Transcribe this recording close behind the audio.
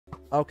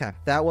Okay,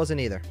 that wasn't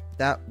either.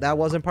 That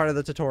wasn't part of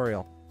the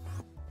tutorial.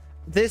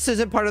 This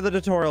isn't part of the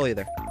tutorial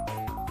either.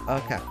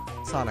 Okay,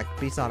 Sonic,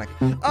 be Sonic.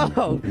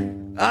 Oh!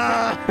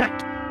 Ah!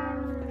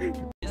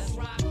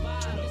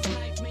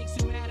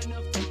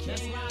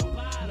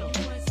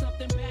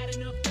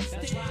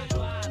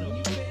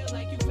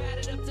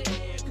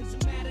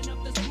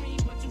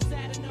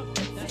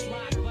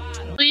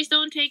 Please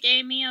don't take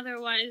Amy,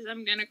 otherwise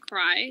I'm gonna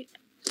cry.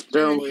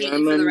 Don't worry,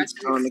 I'm in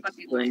Sonic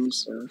Swim,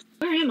 so...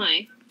 Where am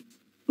I?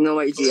 No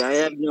idea, I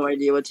have no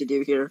idea what to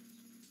do here.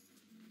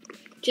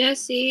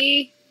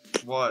 Jesse.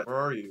 What? Where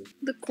are you?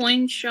 The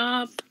coin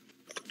shop.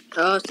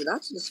 Oh, so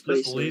that's this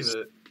place. Just leave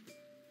it.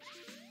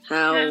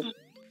 How?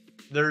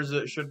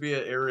 Should be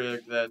an area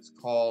that's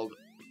called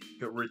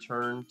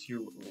Return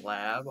to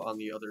Lab on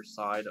the other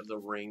side of the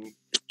ring.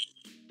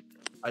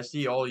 I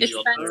see all you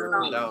up there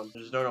and down. I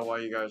just don't know why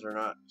you guys are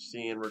not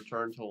seeing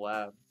Return to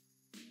Lab.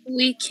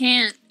 We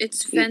can't.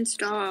 It's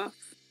fenced off.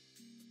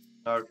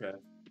 Okay.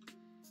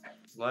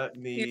 Let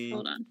me Here,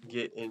 hold on.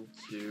 get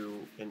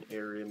into an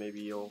area. Maybe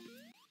you'll...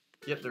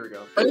 Yep, there we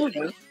go.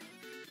 Okay.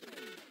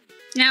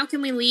 Now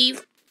can we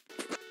leave?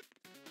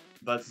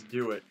 Let's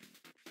do it.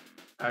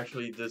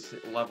 Actually, this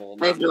level...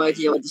 I have no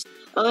idea what this...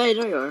 Oh, hey,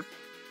 there you are.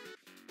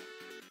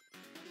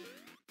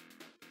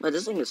 Well,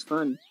 this thing is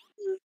fun.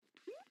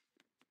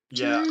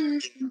 Yeah.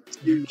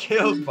 You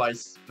killed my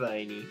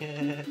Spiny.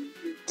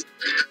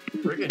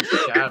 Freaking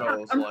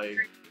Shadow's, like,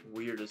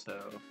 weird as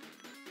hell.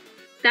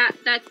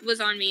 That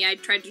was on me. I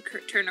tried to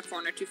turn a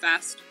corner too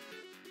fast.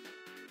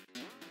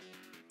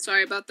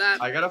 Sorry about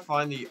that. I gotta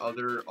find the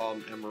other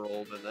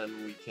emerald, and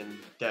then we can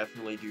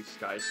definitely do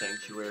Sky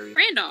Sanctuary.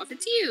 Randolph,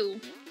 it's you.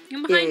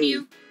 I'm behind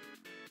you.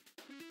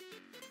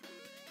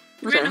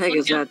 What the heck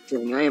is that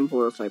thing? I am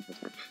horrified by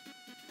that.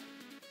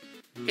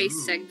 Hey,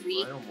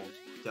 sexy. I almost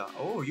died.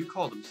 Oh, you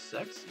called him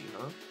sexy,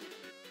 huh?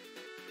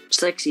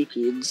 Sexy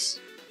kids.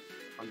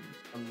 I'm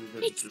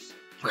gonna just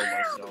kill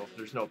myself.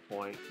 There's no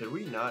point. Did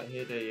we not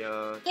hit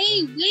a,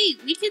 Hey, wait!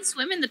 We can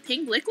swim in the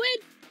pink liquid?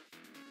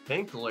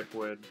 Pink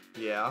liquid?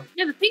 Yeah.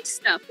 Yeah, the pink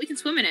stuff. We can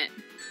swim in it.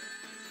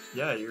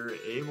 Yeah, you're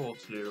able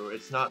to.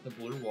 It's not the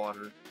blue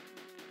water.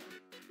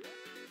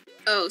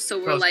 Oh, so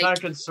we're So it's like... kind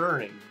of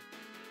concerning.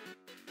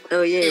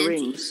 Oh, yeah,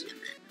 rings.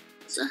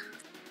 So,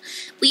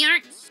 we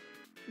aren't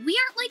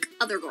like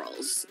other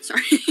girls.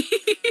 Sorry.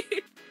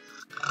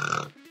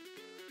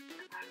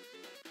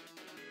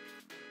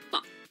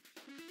 Fuck.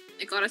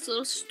 It got us a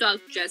little stuck,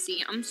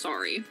 Jesse. I'm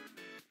sorry.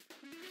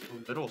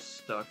 A little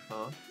stuck,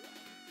 huh?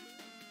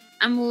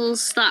 I'm a little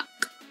stuck.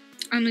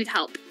 I need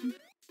help.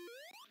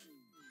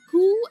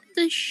 Who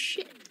the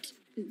shit?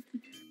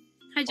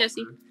 Hi,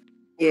 Jesse.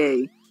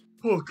 Yay.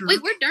 Hooker.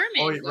 Wait, where'd Darman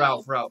Oh, wait,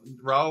 go?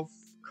 Ralph,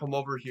 come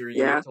over here.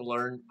 You have to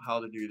learn how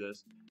to do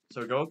this.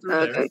 So go through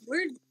there.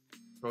 Where'd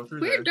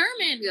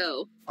Darman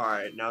go?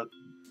 Alright, now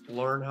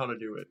learn how to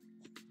do it.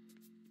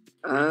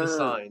 Read the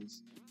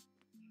signs.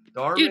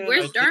 Darman, Dude,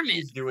 where's I think Darman?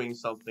 he's doing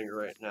something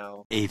right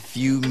now. A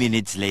few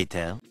minutes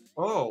later.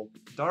 Oh,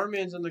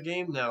 Darman's in the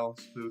game now,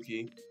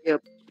 Spooky.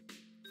 Yep.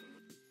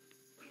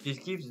 He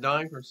keeps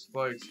dying from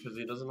spikes because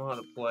he doesn't know how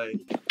to play.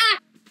 Ah!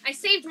 I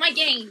saved my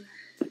game!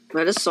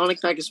 Well, this Sonic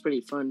pack is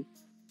pretty fun.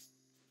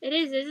 It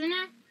is, isn't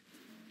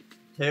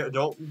it?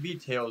 Don't be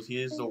Tails.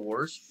 He is the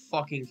worst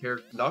fucking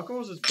character.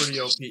 Knuckles is pretty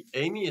OP.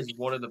 Amy is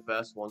one of the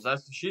best ones.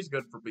 She's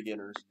good for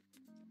beginners.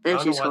 And I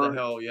don't she's know why hard. the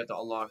hell you have to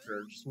unlock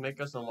her. Just make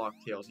us unlock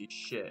Tails. He's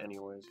shit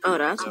anyways. Oh,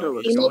 that's So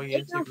delicious. he's going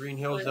into Green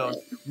Hill Zone.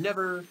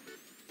 Never.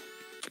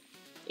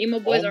 Emo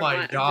boys Oh are my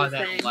hot, god, I'm just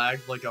that saying.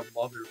 lagged like a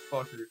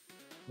motherfucker.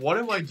 What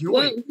am I Whoa,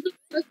 doing? who the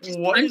fuck just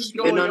What is punched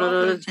me? going No, on?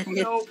 no, no,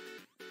 no. Help.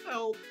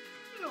 Help.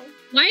 Help.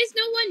 Why is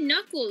no one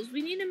Knuckles?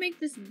 We need to make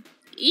this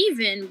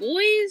even,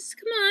 boys.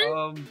 Come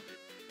on.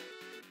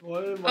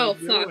 What am Oh,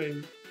 I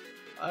doing?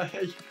 I'm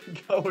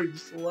going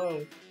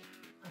slow.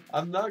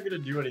 I'm not gonna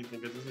do anything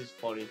because this is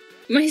funny.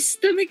 My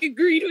stomach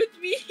agreed with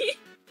me.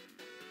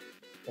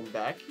 Come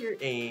back here,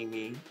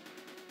 Amy.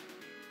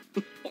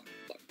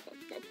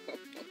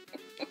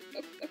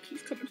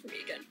 He's coming for me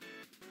again.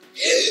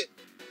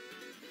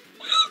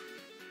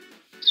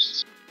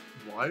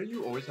 Why are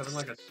you always having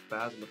like a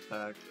spasm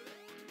attack?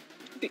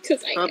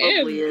 Because I Probably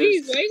am. is.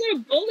 Please, why are you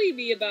gonna bully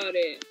me about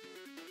it?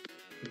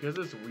 Because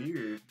it's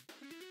weird.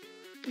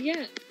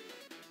 Yeah.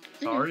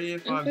 Sorry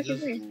if I'm I'm fucking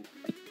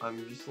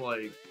just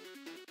weird. like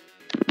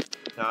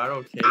not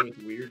okay with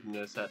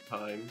weirdness at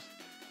times.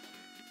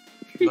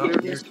 I'm not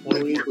weird Weirdness is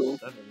illegal.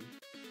 24/7.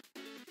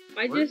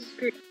 I Where- just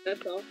screwed up,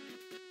 that's all.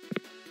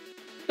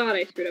 Thought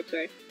I screwed up,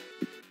 sorry.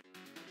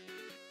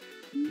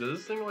 Does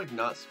this thing like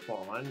not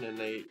spawn and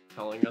they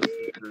telling us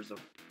that there's a...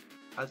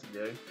 That's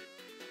gay.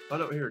 Oh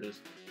no, here it is.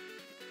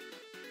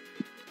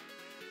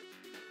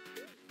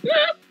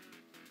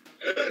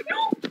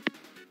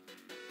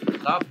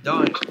 Stop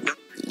dying.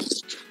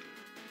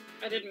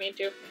 I didn't mean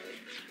to.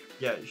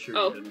 Yeah, sure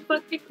Oh, you who didn't. the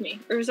fuck kicked me?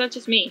 Or is that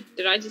just me?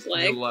 Did I just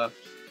lag? You left.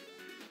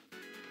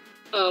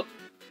 Oh.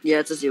 Yeah,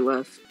 it's as you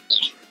left.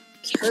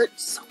 It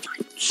hurts so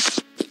much.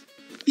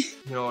 You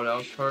know what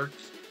else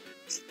hurts?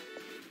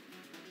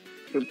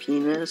 Your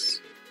penis.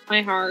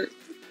 My heart.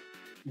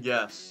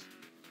 Yes,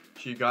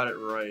 she got it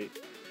right.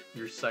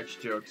 Your sex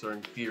jokes are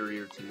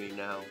inferior to me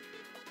now.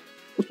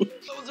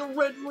 That was a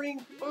red ring!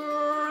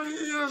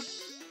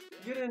 Yes!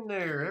 Get in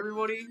there,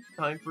 everybody.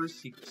 Time for a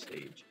secret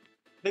stage.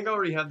 I think I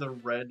already have the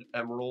red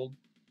emerald,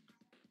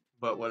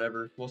 but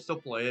whatever. We'll still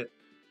play it.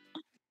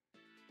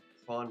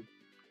 Fun.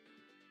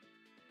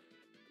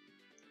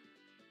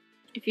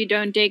 If you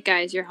don't date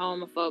guys, you're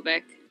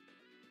homophobic.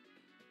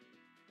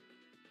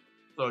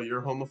 So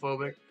you're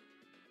homophobic?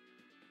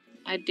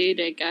 I do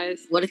date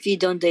guys. What if you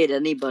don't date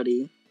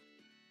anybody?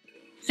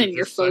 And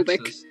you're just phobic.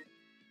 sexist.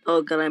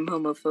 Oh god, I'm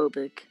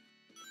homophobic.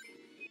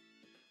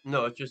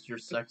 No, it's just your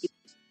sex.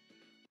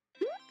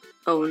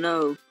 Oh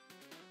no.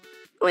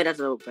 Wait, that's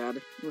so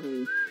bad.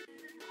 Woohoo.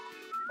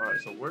 Alright,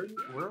 so where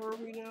are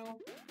we now?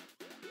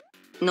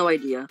 No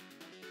idea.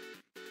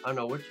 I don't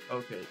know which.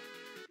 Okay,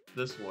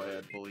 this way,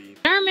 I believe.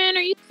 Starman,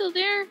 are you still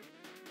there?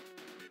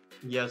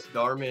 Yes,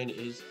 Darman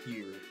is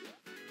here.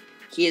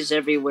 He is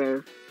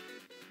everywhere.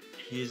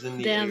 He's in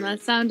the Damn, air.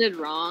 that sounded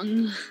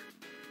wrong.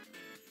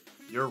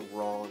 You're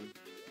wrong.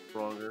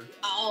 Wronger.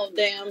 Oh,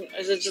 damn.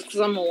 Is it just because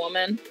I'm a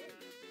woman?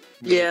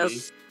 Maybe.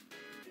 Yes.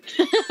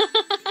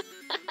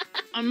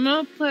 I'm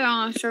gonna play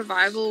on a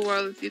survival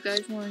world if you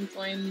guys want to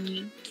join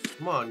me.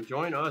 Come on,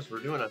 join us. We're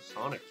doing a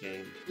Sonic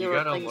game. You Yeah, we're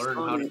gotta playing learn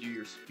how to Sonic. do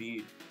your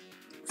speed.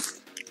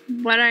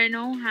 But I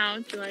know how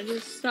to. I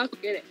just suck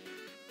at it.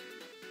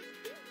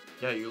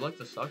 Yeah, you like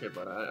to suck it,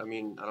 but I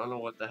mean, I don't know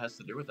what that has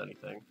to do with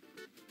anything.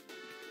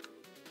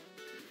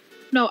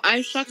 No,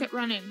 I suck at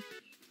running.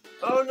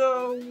 Oh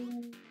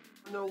no!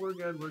 No, we're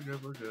good, we're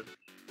good, we're good.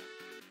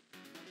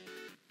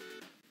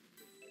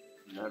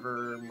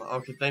 Never.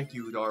 Okay, thank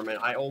you, Darman.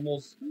 I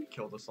almost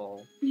killed us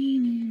all.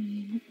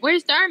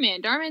 Where's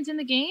Darman? Darman's in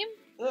the game?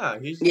 Yeah,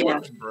 he's Yeah.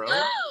 large, bro.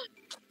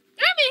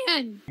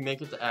 Darman! We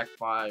make it to Act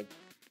 5.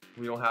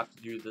 We don't have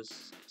to do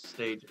this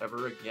stage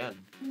ever again.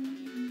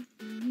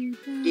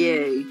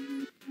 Yay.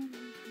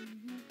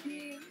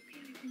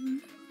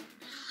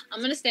 I'm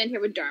gonna stand here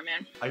with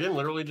Darman. I can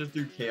literally just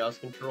do Chaos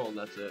Control and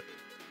that's it.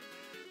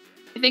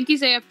 I think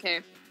he's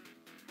AFK.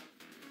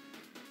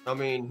 I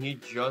mean, he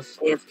just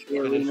AFK,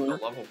 finished the Luna.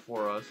 level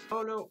for us.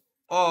 Oh no.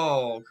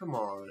 Oh, come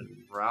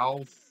on,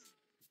 Ralph.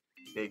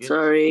 Bigot.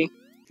 Sorry.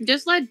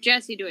 Just let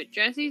Jesse do it.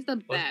 Jesse's the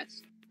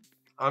best.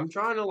 I'm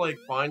trying to, like,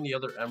 find the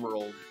other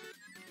emerald.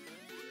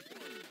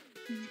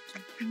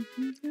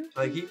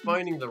 I keep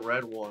finding the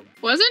red one.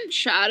 Wasn't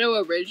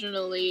Shadow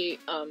originally,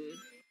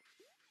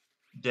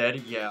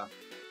 Dead? Yeah.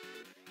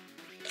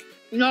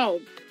 no,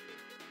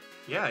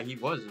 Yeah, he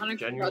was Sonic's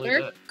genuinely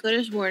brother? dead. Could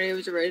have sworn he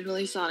was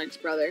originally Sonic's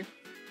brother.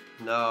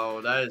 No,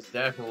 that is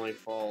definitely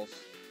false.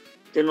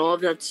 Then all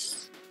of that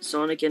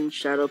Sonic and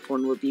Shadow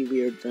porn would be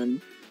weird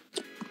then.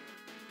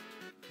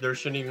 There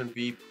shouldn't even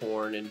be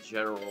porn in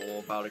general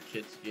about a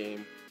kid's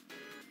game.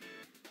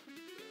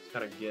 It's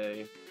kind of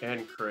gay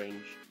and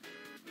cringe.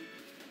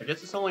 I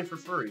guess it's only for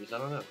furries. I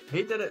don't know. I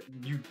hate that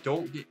you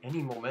don't get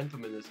any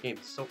momentum in this game.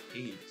 It's so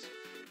AIDS.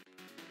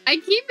 I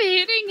keep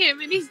hitting him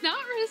and he's not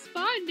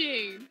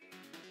responding.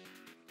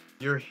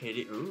 You're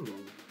hitting. Ooh.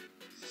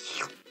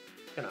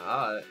 Kind of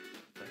hot.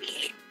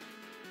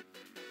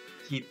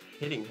 Keep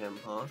hitting him,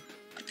 huh?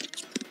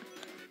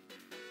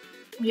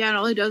 Yeah, and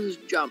all he does is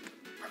jump.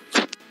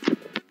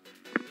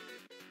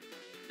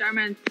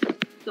 Starman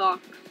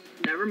sucks.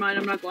 Never mind,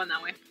 I'm not going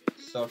that way.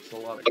 Sucks a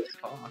lot of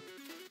cock.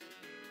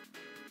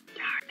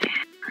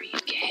 Starman, are you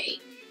gay?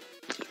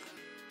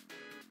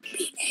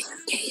 Be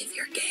AFK if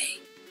you're gay.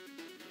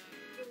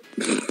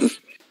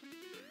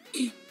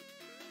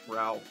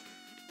 Ralph.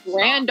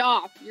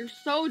 Randolph, you're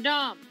so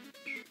dumb.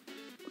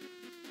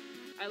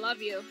 I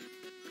love you.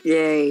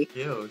 Yay.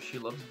 Ew, she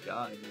loves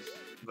guys,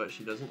 but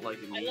she doesn't like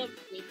I me. love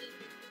women.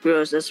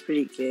 Gross, that's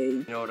pretty gay.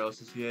 You know what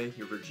else is gay?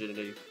 Your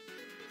virginity.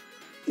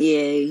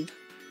 Yay.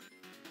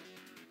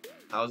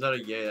 How's that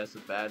a yay? That's a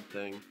bad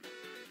thing.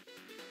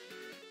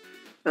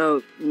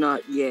 Oh,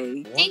 not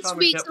yay. One Thanks time for I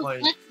being kept so my-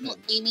 flexible,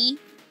 Amy.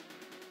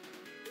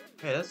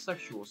 Hey, that's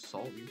sexual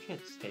assault. You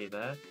can't say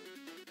that.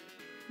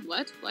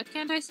 What? What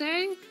can't I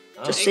say?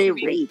 Oh. Just It say could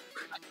be- rape.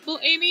 Well,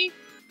 Amy.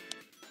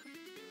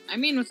 I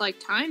mean, with like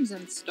times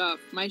and stuff,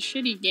 my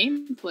shitty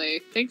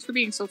gameplay. Thanks for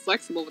being so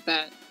flexible with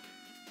that.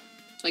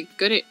 Like,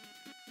 good at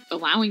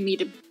allowing me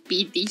to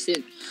be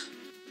decent.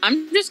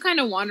 I'm just kind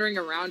of wandering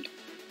around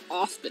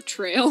off the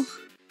trail,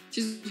 which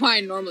is why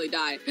I normally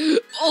die.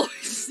 Oh,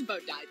 I just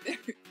about died there.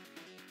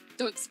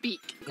 Don't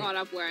speak. Got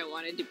up where I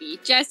wanted to be.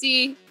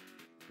 Jesse,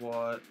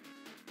 What?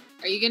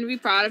 are you gonna be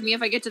proud of me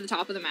if I get to the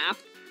top of the map?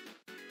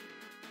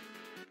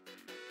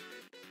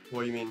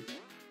 What do you mean?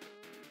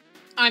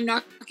 I'm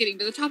not getting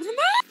to the top of the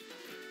map.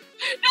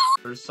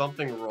 There's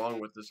something wrong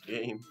with this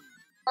game.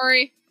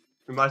 Sorry.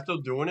 Am I still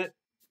doing it?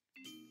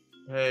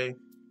 Hey.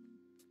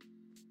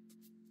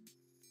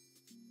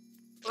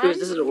 Wait,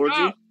 this is an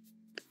orgy?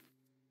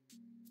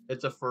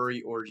 It's a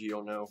furry orgy,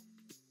 oh no.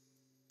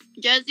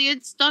 Jesse,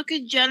 it's stuck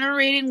in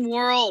generating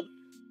world.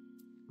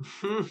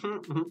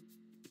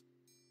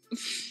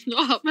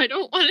 Stop, I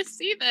don't want to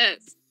see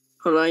this.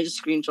 Hold on, I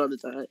just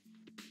screenshotted that.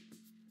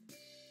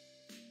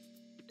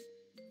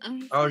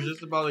 I was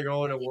just about to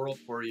go in a world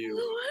for you.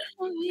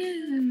 Oh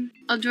yeah.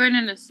 I'll join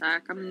in a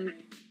sec.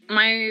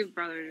 My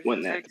brother's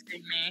When that-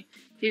 texting me.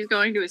 He's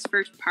going to his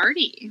first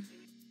party.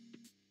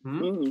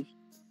 Hmm.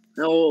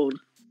 How old?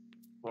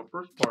 What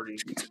first party?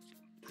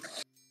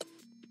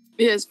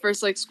 His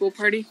first like school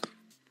party.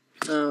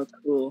 Oh,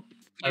 cool.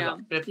 As Yeah.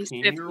 a He's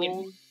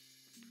 15-year-old?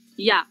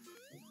 Yeah.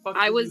 What the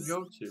fuck I did was- you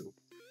go to?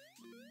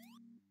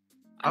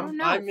 I don't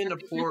know. I'm in a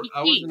Fucking poor. Mickey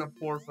I was T. in a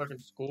poor fucking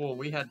school.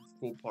 We had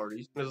school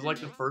parties. It was like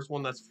the first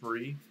one that's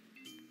free.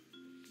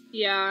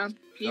 Yeah.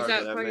 He's Okay,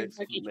 at that fucking makes,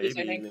 Chuck E. Cheese,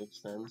 maybe I think.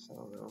 makes sense. I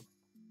don't know.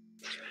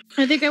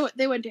 I think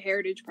they went to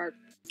Heritage Park.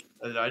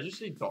 Did I just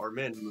see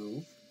Darman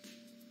move?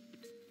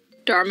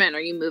 Darman, are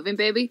you moving,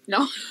 baby?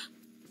 No.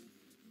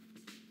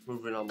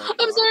 Moving on my. I'm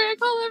cock. sorry, I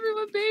call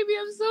everyone baby.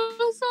 I'm so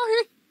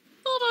sorry.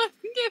 Hold on,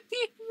 give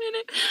me a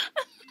minute.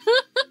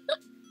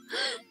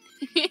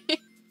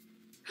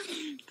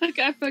 That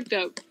guy fucked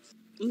up.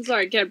 I'm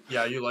sorry, kid.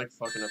 Yeah, you like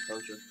fucking up,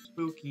 don't you?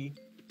 Spooky.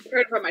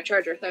 Heard about my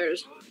charger. There it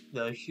is.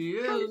 There she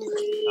is.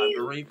 Time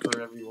to rape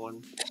her,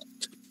 everyone.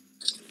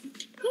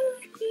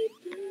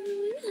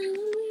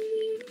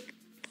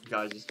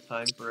 Guys, it's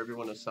time for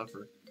everyone to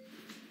suffer.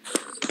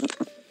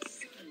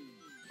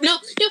 No,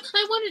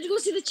 I wanted to go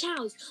see the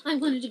chows. I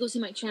wanted to go see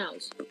my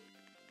chows.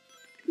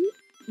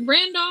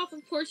 Randolph,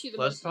 of course you're the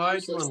Let's most try to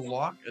useless.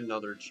 unlock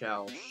another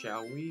chow,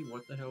 shall we?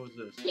 What the hell is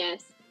this?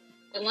 Yes.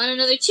 I want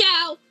another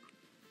chow.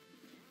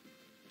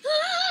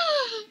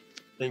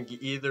 Think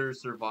either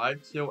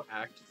survive till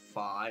Act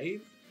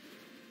 5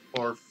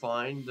 or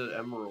find the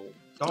emerald.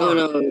 Oh Darn,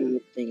 no,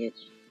 dang it.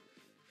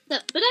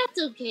 But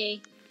that's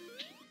okay.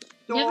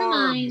 never darn,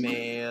 mind.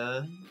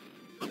 man.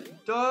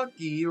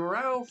 Ducky,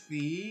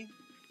 Ralphie.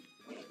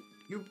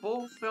 You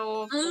both fell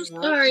off the I'm world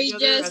sorry,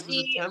 together as an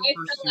Jesse. attempt I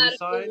for fell out of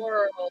suicide? the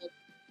world.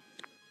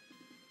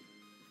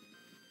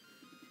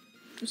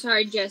 I'm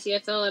sorry, Jesse. I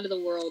fell out of the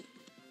world.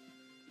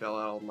 Fell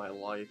out of my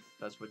life.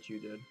 That's what you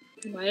did.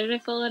 Why did I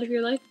fall out of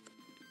your life?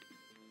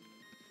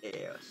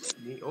 Yes.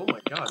 Me. Oh my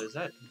god, is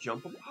that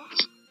jumpable?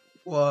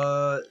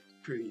 What?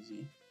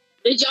 Crazy.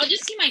 Did y'all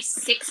just see my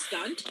sixth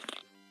stunt?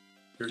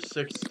 Your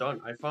sixth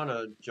stunt. I found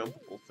a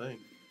jumpable thing.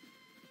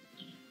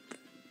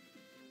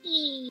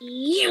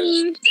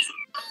 No!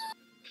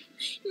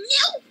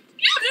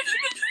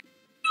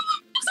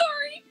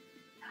 Sorry.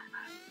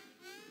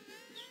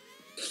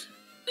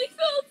 I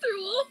fell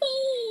through a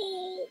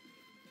hole.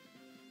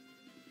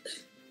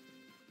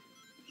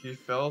 She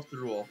fell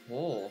through a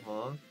hole,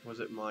 huh? Was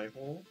it my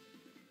hole?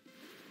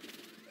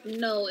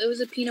 No, it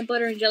was a peanut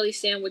butter and jelly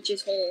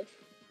sandwich's hole.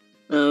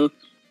 Oh,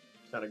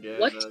 Gotta get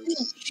What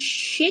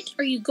shit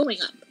are you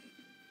going up?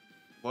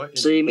 What?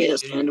 So you made a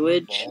Idiot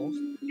sandwich? balls?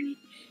 You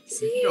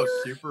can go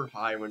super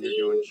high when you're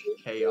doing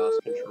chaos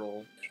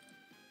control.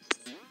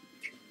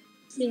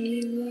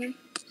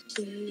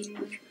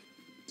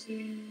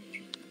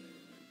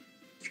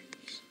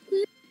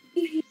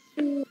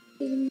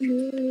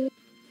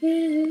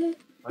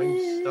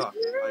 I'm stuck.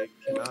 I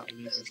cannot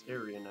leave this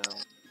area now.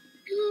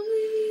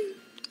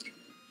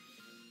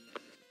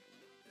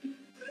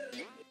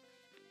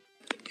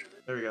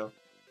 There we go.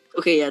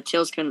 okay, yeah,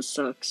 Tails kind of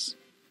sucks.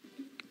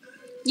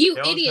 You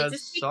Tails idiot! has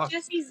Just take sucked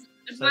Jesse's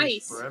Since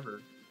advice.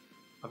 forever.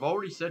 I've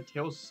already said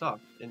Tails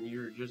sucked, and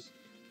you're just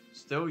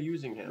still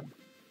using him.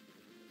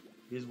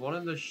 He's one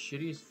of the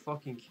shittiest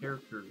fucking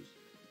characters.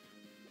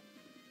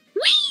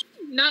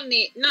 Not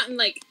in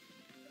like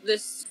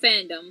this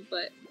fandom,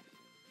 but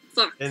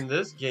fuck. In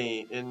this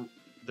game, in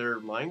their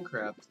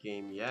Minecraft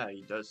game, yeah,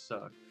 he does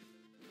suck.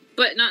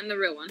 But not in the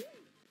real one.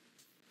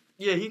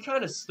 Yeah, he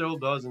kind of still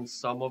does in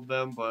some of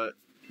them, but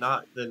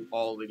not in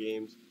all the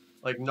games.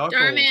 Like Knuckles.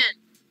 Darman.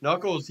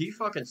 Knuckles, he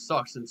fucking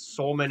sucks in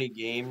so many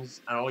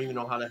games. I don't even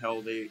know how the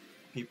hell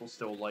people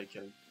still like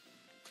him.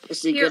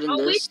 Is he Here, good in I'll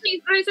wait this? till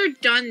you guys are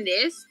done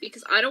this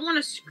because I don't want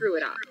to screw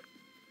it up.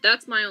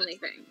 That's my only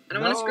thing. I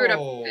don't want to screw it up.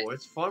 No,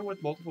 it's fun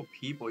with multiple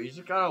people. You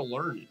just gotta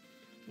learn it.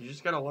 You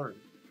just gotta learn.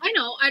 I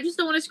know. I just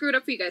don't want to screw it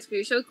up for you guys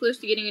because you're so close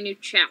to getting a new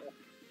chow.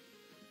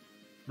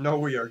 No,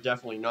 we are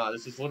definitely not.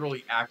 This is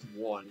literally Act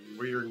 1.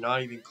 We are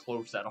not even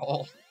close at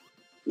all.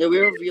 No, we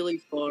were really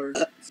far.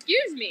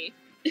 Excuse me.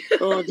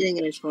 Oh, dang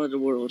it, I spawned the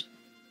world.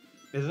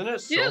 Isn't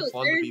it so Dude,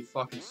 fun to be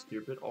fucking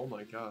stupid? Oh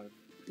my god.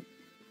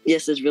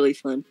 Yes, it's really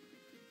fun.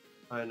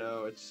 I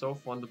know, it's so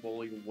fun to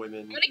bully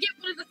women. I'm gonna get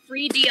one of the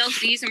free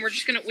DLCs and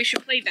we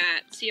should play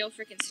that. See how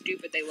freaking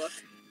stupid they look.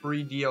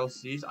 Free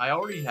DLCs? I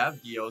already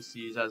have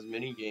DLCs as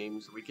mini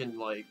games. We can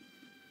all do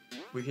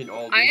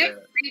I have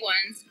that. free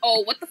ones.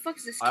 Oh, what the fuck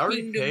is this? I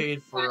already Kingdom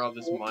paid for Survival?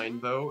 this mine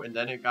bow, and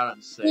then it got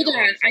on sale. Hold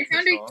on, I'm so I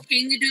found pissed a off.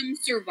 Kingdom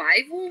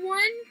Survival one.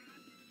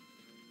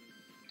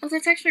 Oh,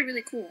 that's actually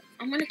really cool.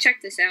 I'm gonna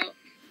check this out.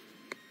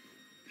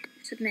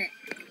 Submit.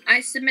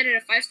 I submitted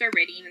a 5-star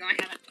rating even though I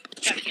haven't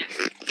done it yet.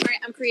 Alright,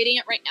 I'm creating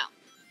it right now.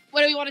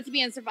 What do we want it to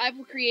be in?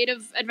 Survival,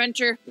 creative,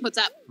 adventure? What's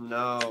up?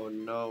 No.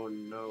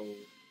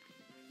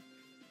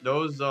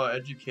 Those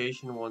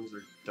education ones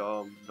are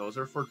dumb. Those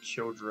are for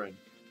children.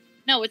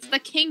 No, it's the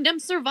Kingdom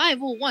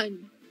Survival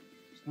one.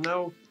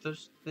 No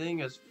such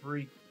thing as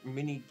free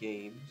mini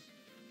games.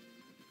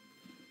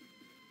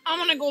 I'm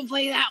gonna go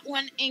play that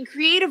one in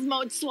creative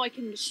mode so I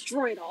can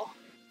destroy it all.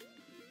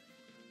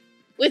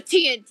 With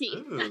TNT.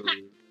 Ooh.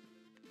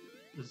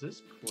 Is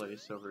this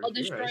place over I'll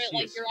here? destroy I it see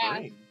like a your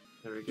spring.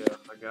 There we go.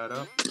 I got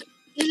up.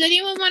 Does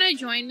anyone want to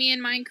join me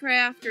in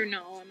Minecraft or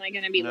no? Am I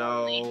gonna be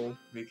lonely? No,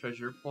 because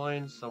you're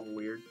playing some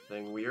weird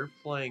thing. We are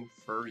playing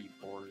furry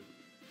porn.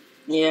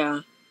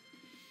 Yeah.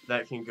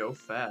 That can go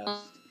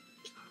fast.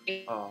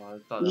 Oh, I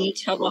thought You need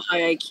to have a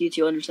high IQ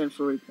to understand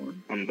furry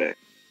porn. I'm back.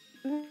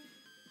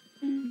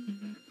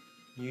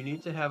 you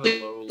need to have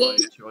a low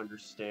light to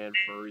understand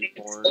furry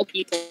porn. Oh,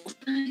 people.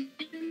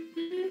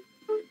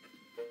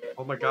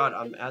 Oh my god,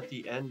 I'm at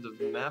the end of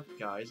the map,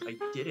 guys. I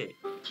did it.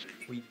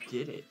 We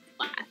did it.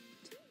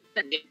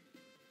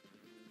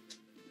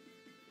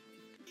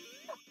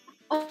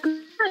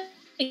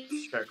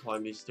 Just gotta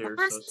climb these stairs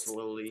so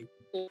slowly.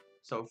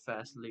 So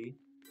fastly.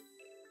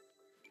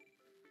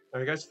 Are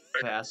you guys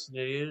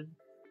fascinated?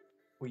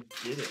 We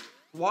did it.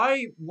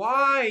 Why?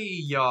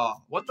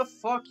 What the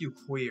fuck, you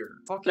queer?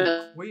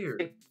 Fucking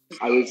queer.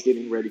 I was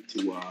getting ready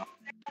to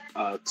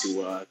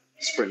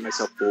sprint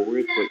myself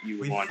forward, but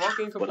you We launched.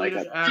 fucking But I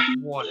completed got Act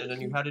 1 and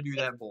then you had to do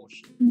that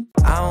bullshit.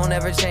 I don't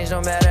ever change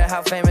no matter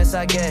how famous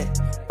I get.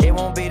 It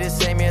won't be the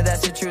same, yeah,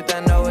 that's the truth,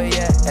 I know it,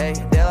 yeah. Hey,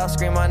 they'll all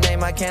scream my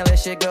name, I can't let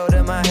shit go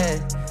to my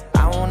head.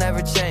 I won't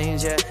ever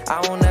change, yeah,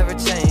 I won't ever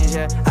change,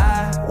 yeah.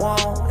 I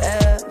won't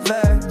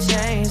ever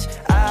change,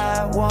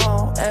 I won't